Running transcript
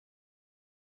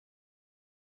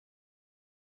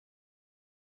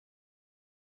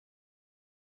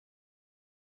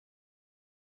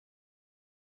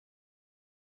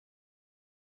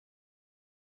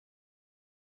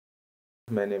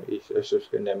My name is Yusuf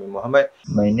Kandami Muhammad.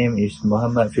 My name is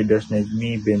Muhammad Firdaus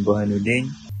Najmi bin Burhanuddin.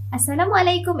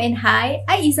 Assalamualaikum and hi,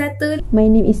 Aizatul.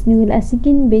 My name is Nurul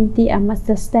Asikin binti Ahmad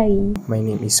Sastari. My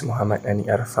name is Muhammad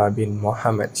Ani Arfa bin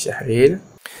Muhammad Shahril.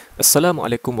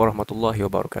 Assalamualaikum warahmatullahi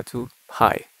wabarakatuh.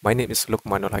 Hi, my name is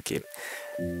Luqmanul Hakim.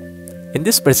 In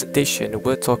this presentation,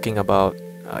 we're talking about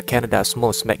Canada's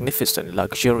most magnificent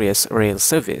luxurious rail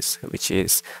service, which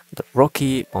is the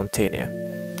Rocky Mountaineer.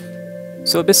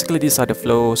 So basically, these are the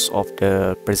flows of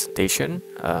the presentation.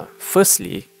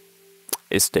 Firstly,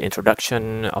 is the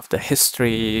introduction of the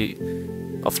history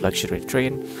of luxury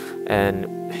train, and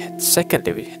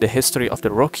secondly, the history of the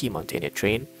Rocky Mountaineer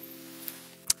train,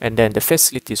 and then the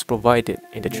facilities provided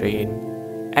in the train,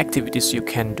 activities you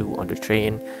can do on the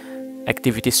train,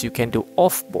 activities you can do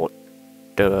off-board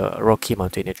the Rocky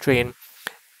Mountaineer train,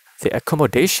 the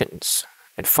accommodations,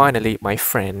 and finally my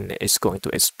friend is going to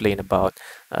explain about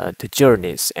the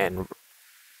journeys and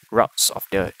routes of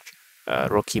the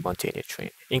Rocky Mountaineer train,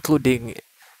 including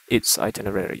its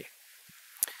itinerary.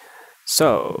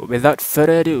 So without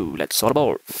further ado, let's all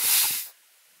aboard.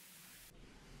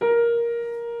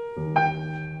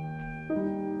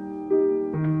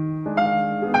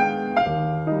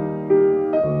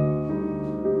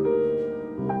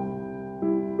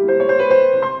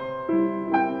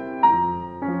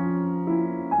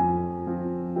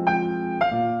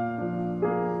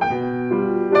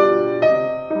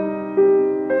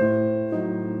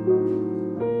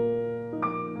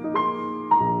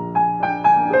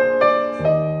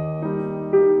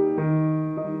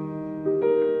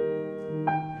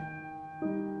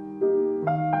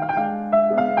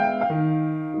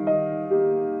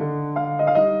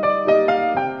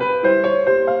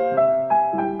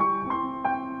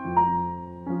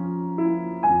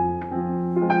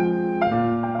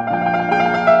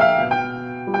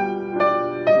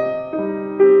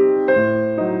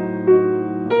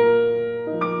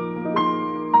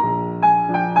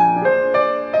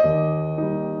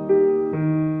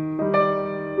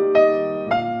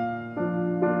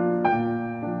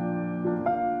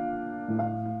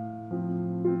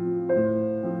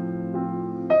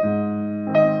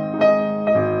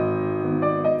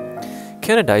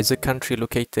 Canada is a country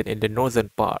located in the northern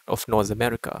part of North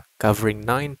America, covering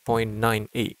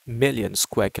 9.98 million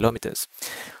square kilometers.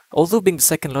 Although being the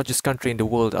second largest country in the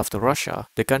world after Russia,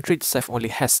 the country itself only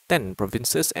has 10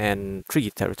 provinces and 3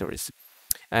 territories.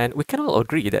 And we can all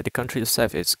agree that the country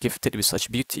itself is gifted with such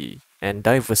beauty and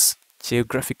diverse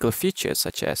geographical features,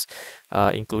 such as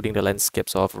including the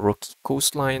landscapes of rocky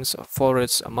coastlines,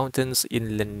 forests, mountains,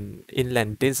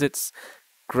 inland deserts,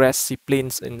 grassy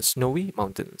plains, and snowy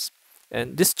mountains.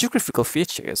 And these geographical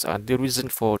features are the reason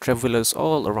for travelers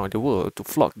all around the world to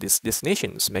flock these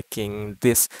destinations, making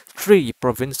these 3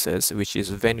 provinces, which is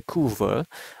Vancouver,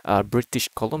 British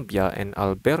Columbia, and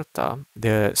Alberta,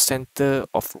 the center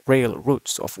of rail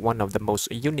routes of one of the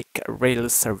most unique rail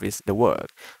service in the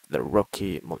world, the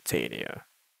Rocky Mountaineer.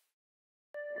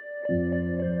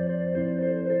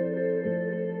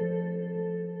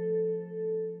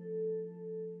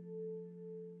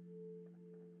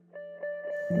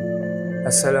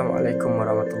 Assalamualaikum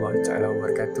warahmatullahi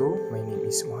wabarakatuh. My name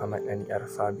is Muhammad Ani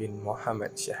Arfa bin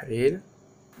Muhammad Shahril.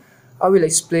 I will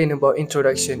explain about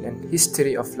introduction and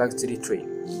history of luxury train.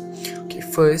 Okay,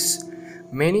 first,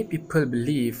 many people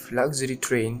believe luxury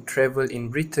train travel in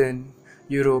Britain,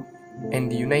 Europe, and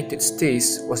the United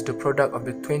States was the product of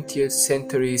the 20th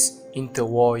century's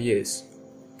interwar years.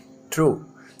 True,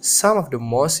 some of the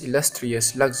most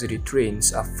illustrious luxury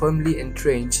trains are firmly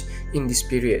entrenched in this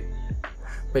period.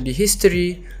 But the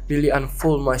history really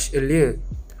unfolded much earlier,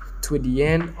 to the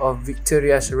end of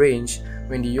Victoria's reign,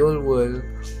 when the old world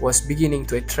was beginning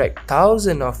to attract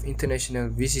thousands of international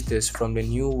visitors from the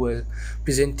new world,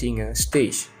 presenting a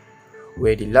stage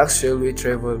where the luxury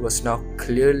travel was now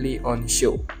clearly on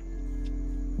show.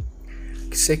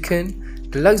 Second,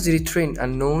 the luxury trains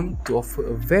are known to offer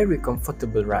a very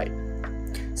comfortable ride.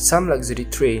 Some luxury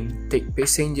trains take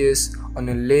passengers on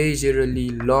a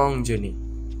leisurely long journey.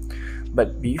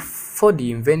 But before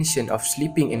the invention of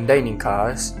sleeping and dining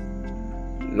cars,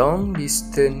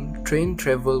 long-distance train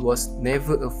travel was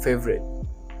never a favorite.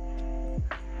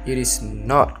 It is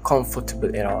not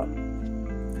comfortable at all.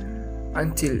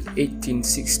 Until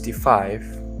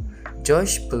 1865,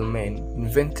 George Pullman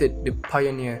invented the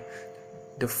Pioneer,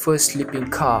 the first sleeping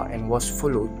car, and was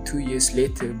followed 2 years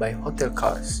later by hotel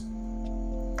cars.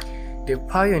 The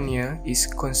Pioneer is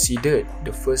considered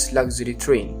the first luxury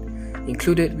train,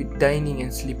 included with dining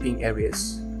and sleeping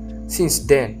areas. Since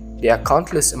then, there are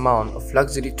countless amounts of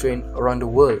luxury trains around the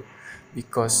world,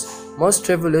 because most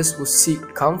travelers would seek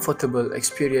comfortable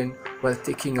experience while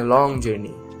taking a long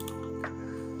journey.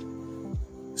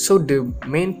 So the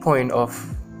main point of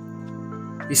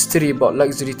history about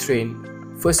luxury train,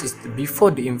 first is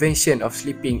before the invention of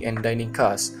sleeping and dining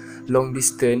cars, long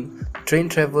distance train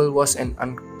travel was an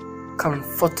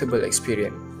uncomfortable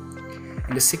experience.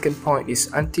 And the second point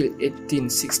is until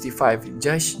 1865,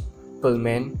 Judge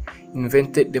Pullman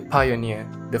invented the Pioneer,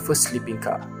 the first sleeping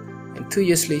car, and 2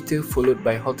 years later followed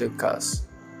by hotel cars.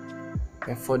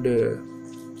 And for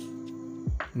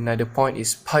another point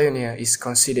is Pioneer is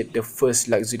considered the first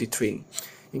luxury train,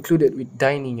 included with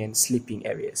dining and sleeping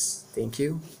areas. Thank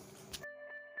you.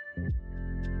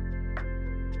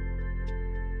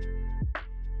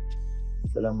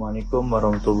 Assalamualaikum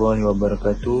warahmatullahi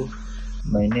wabarakatuh.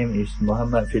 My name is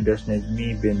Muhammad Firdaus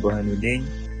Najmi bin Burhanuddin.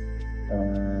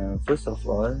 First of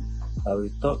all, I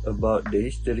will talk about the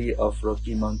history of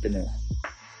Rocky Mountaineer.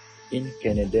 In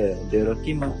Canada, the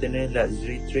Rocky Mountaineer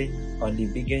luxury train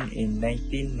only began in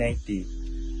 1990,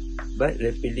 but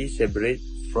rapidly celebrate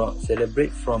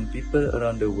from people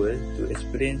around the world to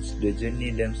experience the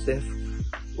journey themselves,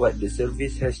 what the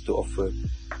service has to offer.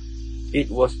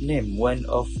 It was named one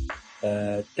of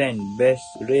 10 best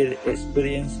rail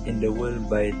experience in the world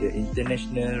by the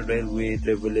International Railway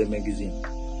Traveller magazine.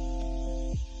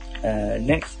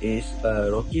 Next is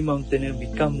Rocky Mountaineer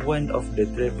become one of the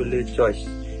traveller choice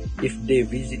if they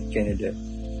visit Canada.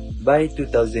 By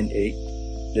 2008,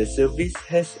 the service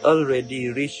has already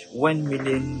reached 1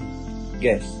 million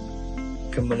guests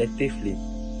cumulatively.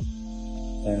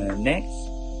 Next,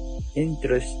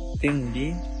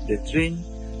 interestingly, the train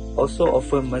also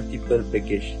offers multiple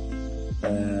packages.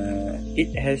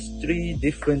 It has 3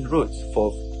 different routes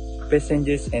for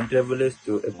passengers and travelers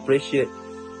to appreciate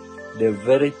the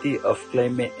variety of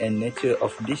climate and nature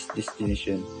of this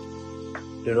destination.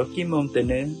 The Rocky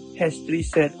Mountaineer has 3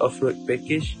 sets of road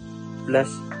package plus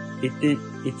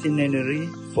itinerary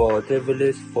for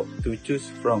travelers to choose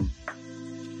from.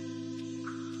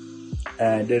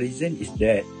 The reason is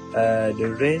that the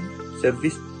rail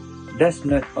service does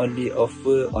not only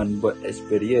offer on-board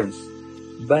experience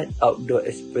but outdoor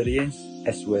experience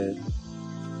as well.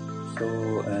 So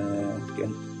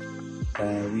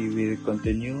we will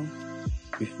continue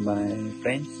with my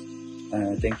friends.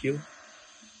 Thank you.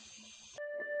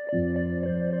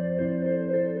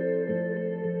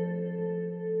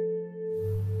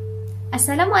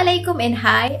 Assalamualaikum and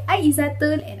hi, I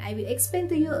Izatul and I will explain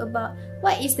to you about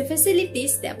what is the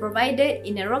facilities that are provided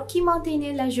in a Rocky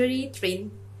Mountaineer luxury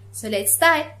train. So let's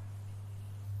start.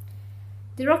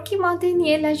 The Rocky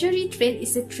Mountaineer luxury train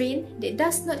is a train that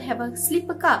does not have a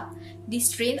sleeper car. This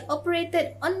train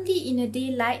operated only in the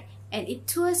daylight and it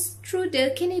tours through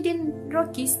the Canadian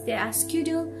Rockies that are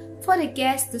scheduled for the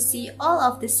guests to see all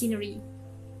of the scenery.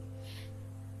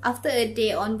 After a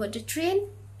day on board the train,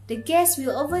 the guests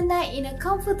will overnight in a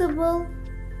comfortable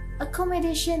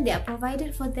accommodation that are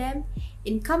provided for them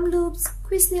in Kamloops,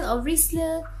 Quesnel or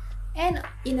Whistler, and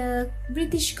in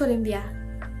British Columbia.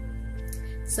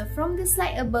 So from the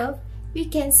slide above, we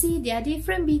can see there are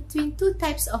different between 2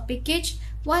 types of package.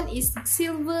 One is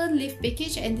silver leaf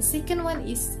package and the second one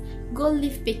is gold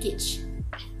leaf package.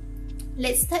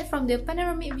 Let's start from the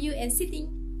panoramic view and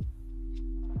seating.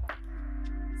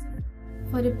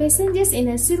 For the passengers in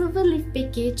a silver leaf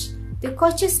package, the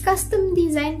coach's custom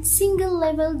designed single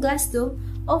level glass dome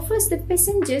offers the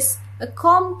passengers a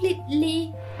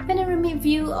completely panoramic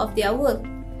view of their world.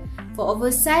 For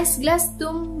oversized glass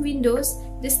dome windows,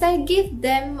 the style gives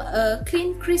them a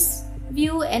clean, crisp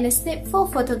view and a snap for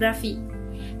photography.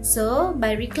 So,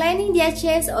 by reclining their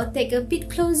chairs or take a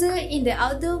bit closer in the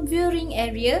outdoor viewing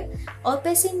area, all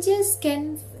passengers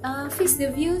can face the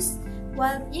views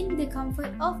while in the comfort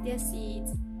of their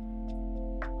seats.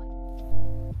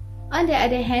 On the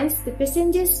other hand, the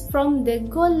passengers from the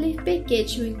gold leaf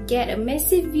package will get a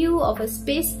massive view of a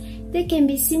space that can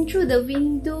be seen through the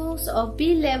windows of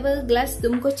B-level glass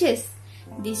dome coaches.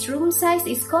 This room size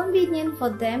is convenient for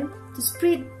them to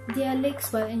spread their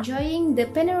legs while enjoying the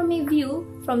panoramic view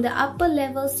from the upper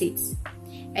level seats.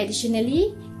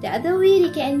 Additionally, the other way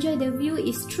they can enjoy the view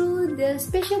is through the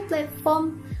special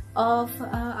platform of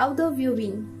outdoor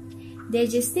viewing. They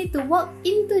just need to walk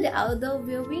into the outdoor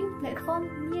viewing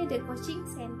platform near the coaching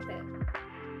center.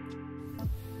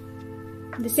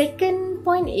 The second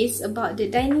point is about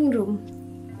the dining room.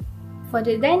 For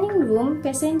the dining room,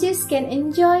 passengers can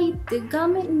enjoy the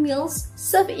gourmet meals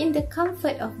served in the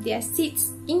comfort of their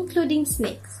seats, including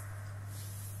snacks.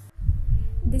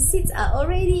 The seats are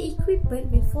already equipped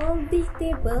with 4 big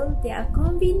tables that are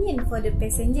convenient for the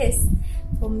passengers.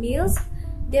 For meals,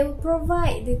 They will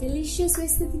provide the delicious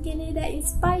Western Canada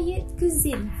inspired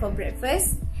cuisine for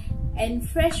breakfast and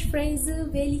fresh Fraser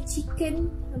Valley chicken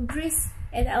breast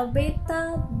and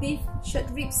Alberta beef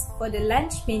short ribs for the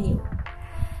lunch menu.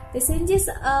 Passengers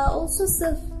are also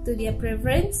served to their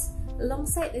preference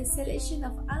alongside a selection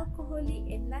of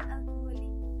alcoholic and non-alcoholic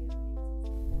beverages.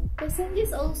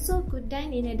 Passengers also could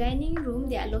dine in a dining room.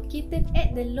 They are located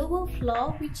at the lower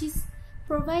floor, which is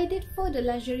provided for the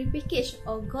luxury package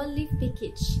or gold leaf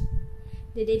package.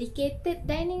 The dedicated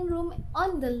dining room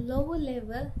on the lower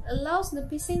level allows the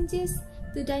passengers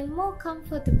to dine more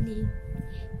comfortably.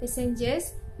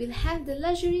 Passengers will have the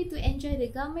luxury to enjoy the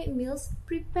gourmet meals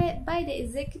prepared by the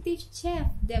executive chef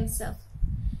themselves.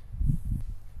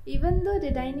 Even though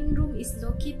the dining room is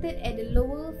located at the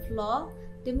lower floor,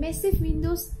 the massive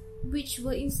windows which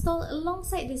were installed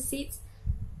alongside the seats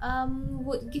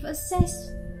would give access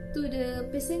to the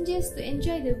passengers to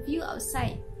enjoy the view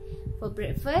outside. For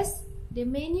breakfast, the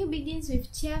menu begins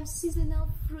with chef's seasonal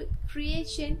fruit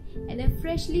creation and a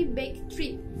freshly baked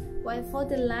treat, while for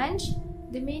the lunch,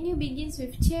 the menu begins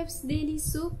with chef's daily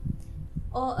soup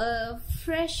or a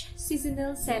fresh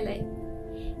seasonal salad.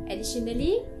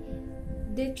 Additionally,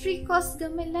 the three-course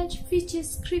gourmet lunch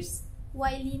features crisp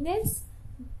white linens,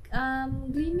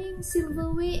 gleaming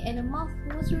silverware, and a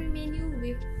mouth-watering menu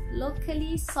with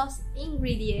locally sourced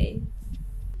ingredients.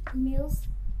 Meals,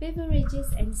 beverages,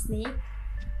 and snacks.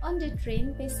 On the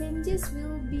train, passengers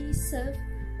will be served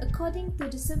according to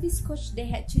the service coach they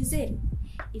had chosen.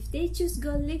 If they choose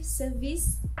Gold Leaf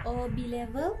service or B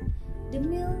level, the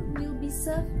meal will be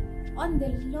served on the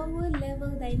lower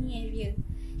level dining area.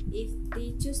 If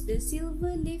they choose the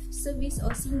Silver Leaf service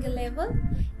or single level,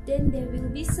 then they will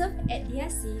be served at their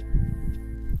seat.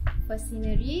 For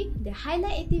scenery, the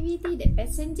highlight activity that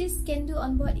passengers can do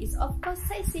on board is of course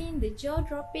sightseeing the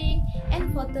jaw-dropping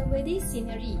and photo-worthy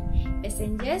scenery.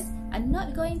 Passengers are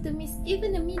not going to miss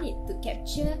even a minute to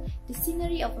capture the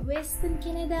scenery of Western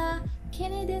Canada,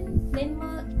 Canadian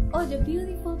landmark, or the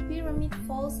beautiful Pyramid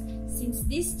Falls, since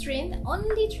this train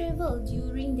only travels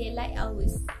during daylight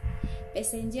hours.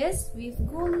 Passengers with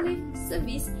Gold Leaf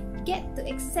service get to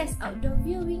access outdoor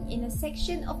viewing in a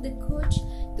section of the coach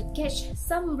to catch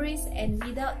some breeze and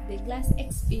without the glass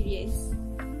experience.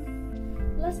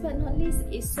 Last but not least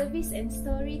is service and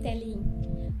storytelling.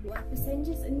 While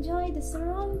passengers enjoy the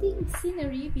surrounding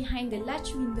scenery behind the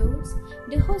large windows,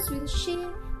 the host will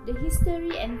share the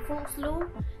history and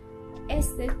folklore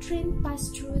as the train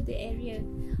passes through the area,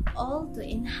 all to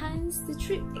enhance the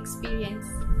trip experience.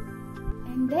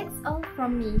 And that's all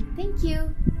from me. Thank you.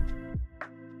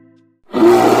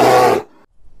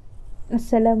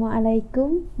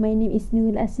 Assalamualaikum. My name is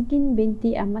Nurul Asikin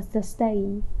binti Ahmad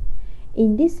Dastari.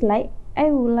 In this slide,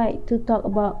 I would like to talk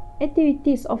about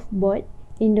activities of board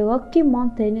in the Rocky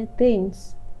Mountain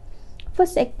trains.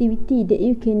 First activity that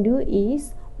you can do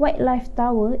is Wildlife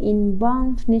Tower in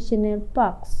Banff National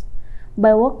Parks.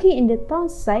 By walking in the town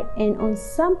side and on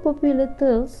some popular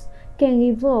trails, can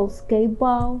revolve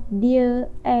caribou, deer,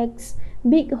 eggs,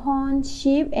 bighorn,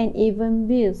 sheep, and even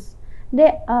bears.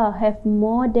 There have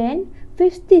more than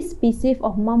 50 species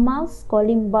of mammals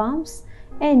calling Banff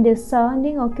and the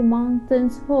surrounding Rocky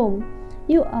Mountains home.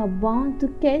 You are bound to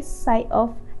catch sight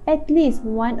of at least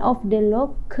one of the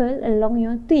local along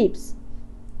your trips.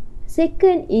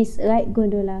 Second is ride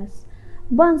gondolas.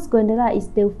 Banff Gondola is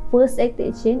the first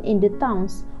attraction in the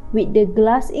towns, with the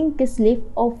glass encased lift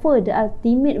offer the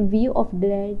ultimate view of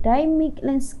the dynamic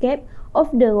landscape of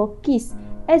the Rockies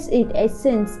as it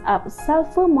ascends up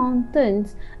Sulphur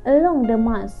Mountains along the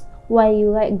mast. While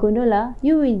you ride gondola,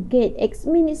 you will get X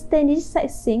minute standing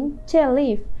sightseeing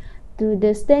chairlift to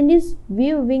the standing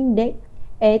viewing deck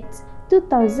at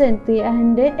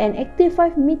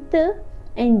 2,385 meters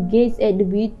and gaze at the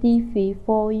beauty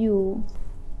before you.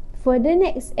 For the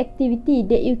next activity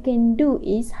that you can do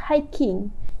is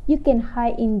hiking. You can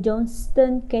hike in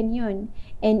Johnston Canyon,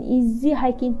 an easy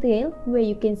hiking trail where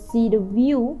you can see the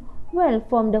view well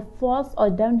from the falls or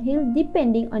downhill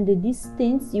depending on the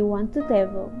distance you want to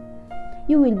travel.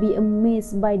 You will be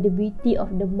amazed by the beauty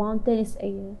of the mountainous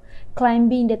area.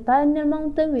 Climbing the Tunnel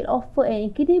Mountain will offer an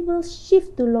incredible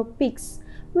shift to low peaks,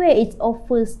 where it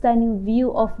offers stunning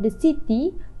view of the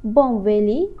city, Bomb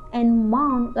Valley, and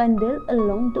Mount Randall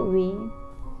along the way.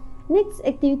 Next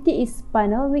activity is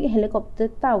panoramic helicopter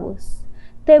towers.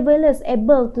 Travelers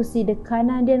able to see the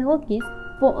Canadian Rockies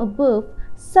from above,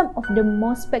 some of the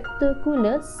most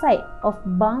spectacular sights of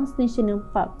Banff National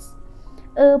Parks.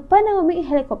 A panoramic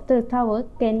helicopter tower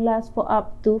can last for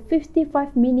up to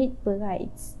 55 minutes per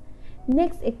ride.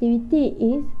 Next activity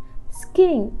is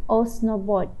skiing or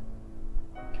snowboard.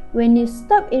 When you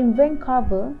stop in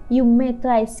Vancouver, you may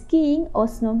try skiing or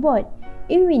snowboard.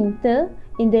 In winter,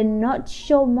 in the North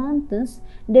Shore Mountains,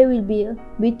 there will be a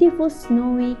beautiful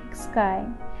snowy sky.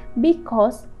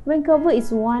 Because Vancouver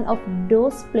is one of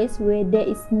those places where there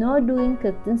is snow during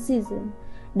curtain season.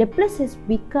 The place has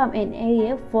become an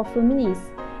area for families.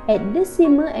 At the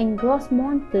Simmer and Gross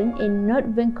Mountain in North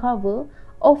Vancouver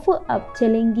offer up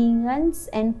challenging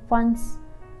runs and fun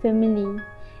family.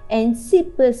 And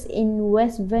Sippers in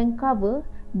West Vancouver,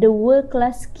 the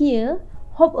world-class skier,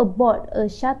 hop aboard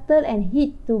a shuttle and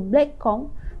head to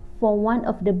Blackcomb for one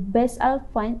of the best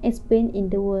alpine experience in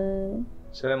the world.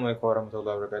 Assalamualaikum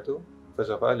warahmatullahi wabarakatuh.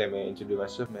 First of all, let me introduce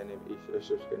myself. My name is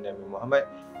Ashraf Nami Muhammad,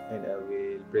 and I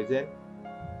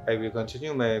will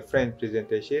continue my friend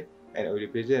presentation, and I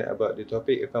will present about the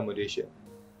topic accommodation.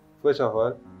 First of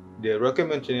all, the Rocky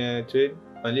Mountaineer train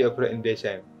only operate in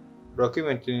daytime. Rocky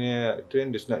Mountaineer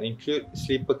train does not include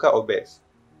sleeper car or beds.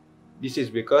 This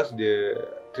is because the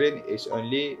train is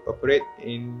only operate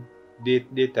in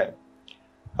daytime.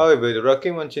 However, the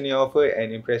Rocky Mountaineer offer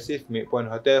an impressive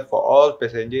midpoint hotel for all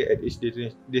passengers at each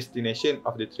destination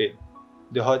of the train.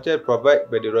 The hotel provided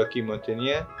by the Rocky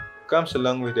Mountaineer comes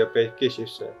along with the package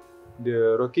itself.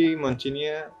 The Rocky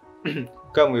Mountaineer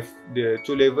come with the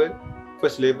two levels.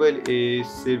 First level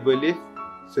is silver lift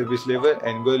service level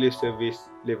and gold lift service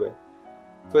level.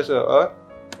 First of all,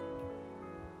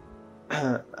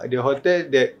 the hotel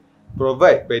that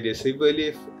provided by the silver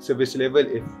lift service level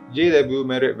is JW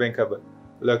Marriott Vancouver,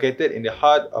 located in the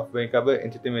heart of Vancouver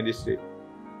Entertainment District.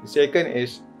 The second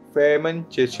is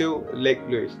Fairmont Churchill Lake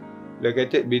Louise,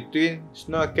 located between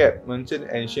snow-capped mountain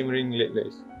and shimmering Lake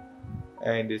Louise.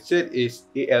 And the third is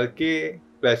ALK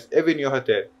plus Avenue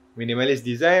Hotel, minimalist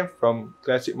design from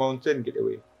classic mountain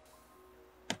getaway.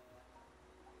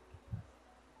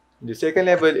 The second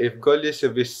level is Gold Lift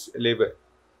service level.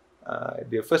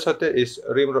 The first hotel is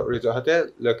Rimrock Resort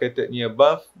Hotel, located near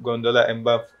Banff, Gondola and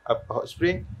Banff Upper Hot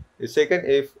Spring. The second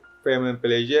is Fairmont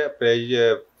Pleasure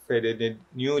for the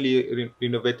newly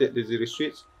renovated luxury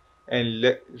suites and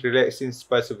relaxing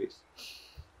spa service.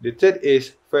 The third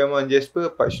is Fairmont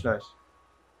Jasper Park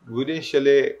wooden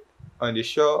chalet on the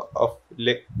shore of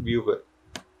Lake Beaufort.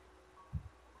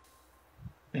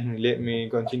 Let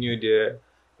me continue the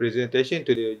presentation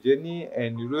to the journey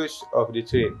and routes of the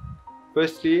train.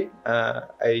 Firstly,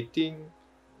 I think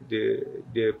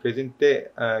the presenter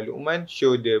Luqman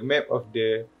showed the map of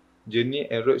the journey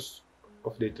and routes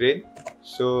of the train.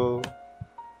 So,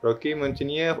 Rocky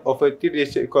Mountaineer offer three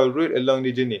district called route along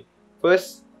the journey.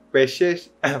 First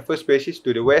passage to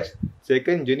the west.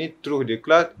 Second, journey through the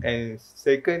cloud, and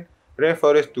second,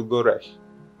 rainforest to Gorash.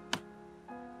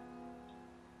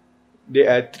 There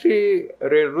are three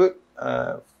railroad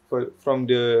from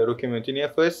the Rocky Mountaineer.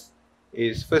 First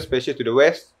passage to the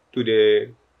west to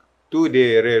the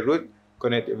railroad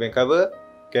connected Vancouver,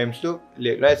 Kamloops,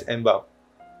 Lake Louise and Banff.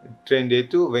 Train day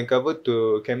 2 Vancouver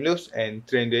to Kamloops, and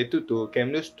train day 2 to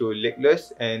Kamloops to Lake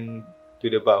Louise and to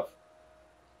the Banff.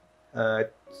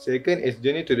 Second is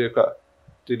journey to the cloud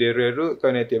to the railroad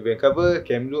connected Vancouver,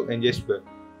 Kamloops and Jasper.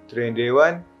 Train day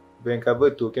 1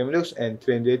 Vancouver to Kamloops, and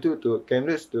train day 2 to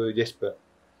Kamloops to Jasper.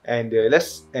 And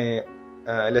lastly,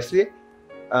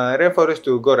 rainforest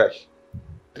to Gorash.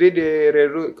 3-day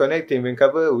railroad connecting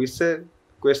Vancouver, Whistler,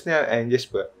 Quesnel and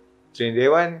Jasper. Train day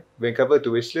 1 Vancouver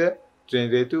to Whistler,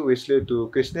 train day 2 Whistler to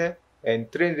Quesnel,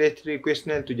 and train day 3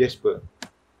 Quesnel to Jasper.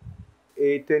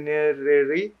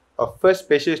 Itinerary of first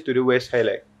passage to the west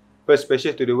highlight. First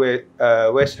passage to the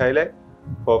west highlight.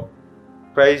 For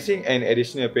pricing and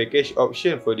additional package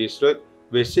option for this route,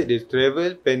 visit the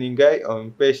travel planning guide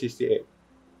on page 68.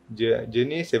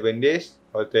 Journey 7 days,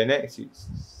 hotel night 6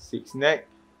 nights,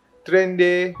 train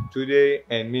day 2 days,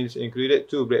 and meals included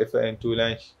 2 breakfast and 2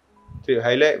 lunch. Trip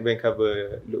highlight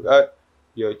Vancouver Lookout,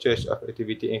 your choice of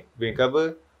activity in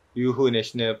Vancouver, Yuhu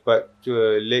National Park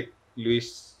tour Lake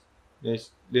Louise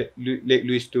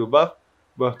to Banff,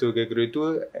 Banff to Calgary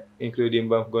tour including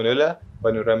Banff Gondola,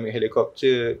 panoramic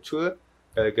helicopter tour,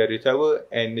 Calgary Tower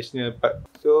and National Park.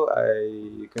 So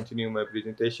I continue my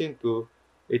presentation to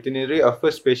itinerary of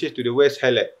first passage to the west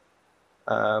highlight.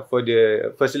 For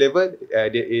the first level,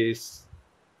 there is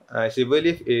silver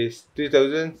lift is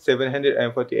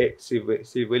 3,748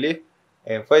 silver lift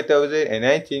and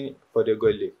 5,019 for the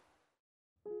gold lift.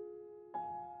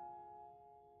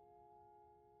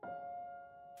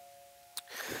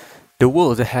 The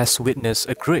world has witnessed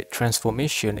a great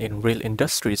transformation in rail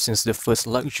industry since the first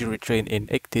luxury train in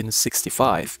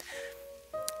 1865.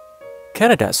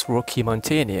 Canada's Rocky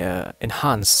Mountaineer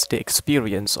enhanced the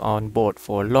experience on board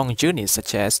for long journeys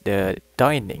such as the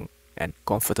dining and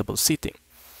comfortable seating.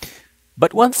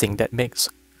 But one thing that makes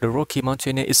the Rocky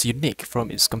Mountaineer is unique from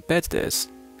its competitors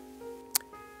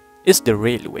is the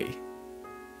railway.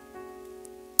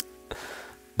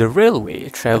 The railway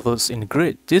travels in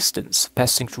great distance,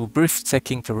 passing through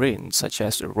breathtaking terrain such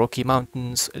as the Rocky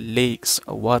Mountains, lakes,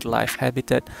 a wildlife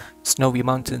habitat, snowy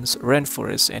mountains,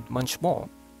 rainforests, and much more.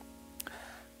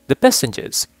 The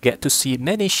passengers get to see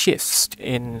many shifts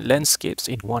in landscapes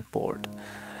in one board.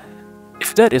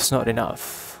 If that is not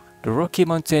enough, the Rocky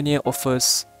Mountaineer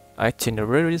offers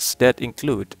itineraries that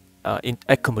include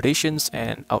accommodations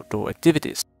and outdoor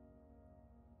activities.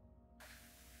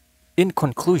 In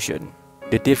conclusion,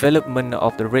 the development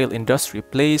of the rail industry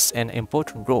plays an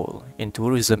important role in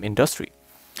tourism industry.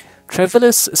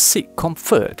 Travelers seek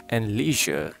comfort and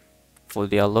leisure for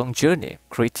their long journey,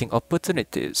 creating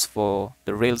opportunities for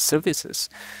the rail services.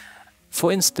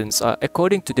 For instance,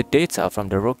 according to the data from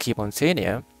the Rocky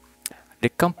Mountaineer, the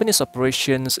company's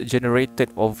operations generated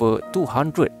over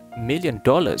 $200 million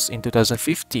in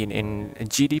 2015 in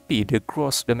GDP, the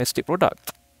gross domestic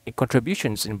product, in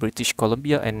contributions in British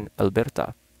Columbia and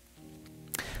Alberta.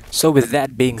 So with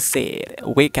that being said,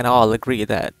 we can all agree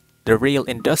that the rail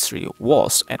industry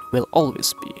was and will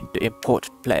always be the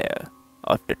important player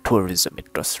of the tourism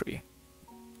industry.